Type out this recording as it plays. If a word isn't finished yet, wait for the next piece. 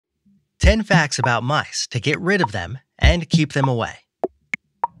10 facts about mice to get rid of them and keep them away.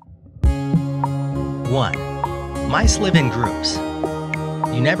 1. Mice live in groups.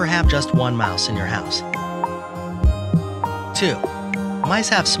 You never have just one mouse in your house. 2. Mice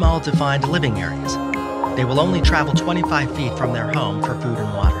have small defined living areas. They will only travel 25 feet from their home for food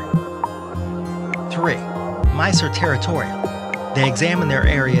and water. 3. Mice are territorial. They examine their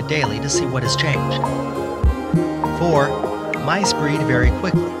area daily to see what has changed. 4. Mice breed very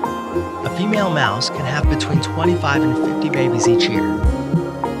quickly. A female mouse can have between 25 and 50 babies each year.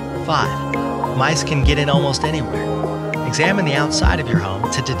 5. Mice can get in almost anywhere. Examine the outside of your home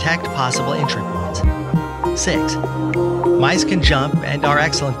to detect possible entry points. 6. Mice can jump and are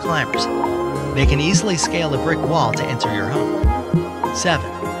excellent climbers. They can easily scale a brick wall to enter your home. 7.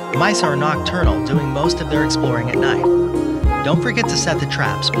 Mice are nocturnal, doing most of their exploring at night. Don't forget to set the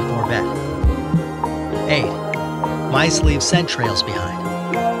traps before bed. 8. Mice leave scent trails behind.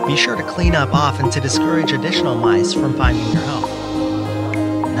 Be sure to clean up often to discourage additional mice from finding your home.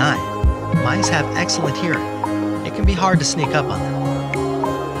 9. Mice have excellent hearing. It can be hard to sneak up on them.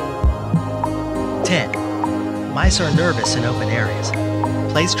 10. Mice are nervous in open areas.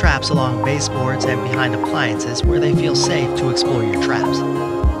 Place traps along baseboards and behind appliances where they feel safe to explore your traps.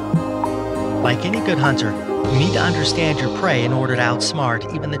 Like any good hunter, you need to understand your prey in order to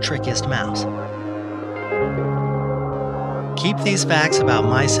outsmart even the trickiest mouse. Keep these facts about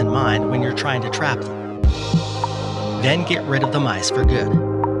mice in mind when you're trying to trap them. Then get rid of the mice for good.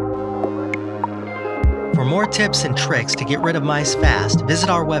 For more tips and tricks to get rid of mice fast,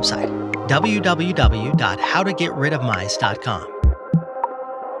 visit our website, www.howtogetridofmice.com.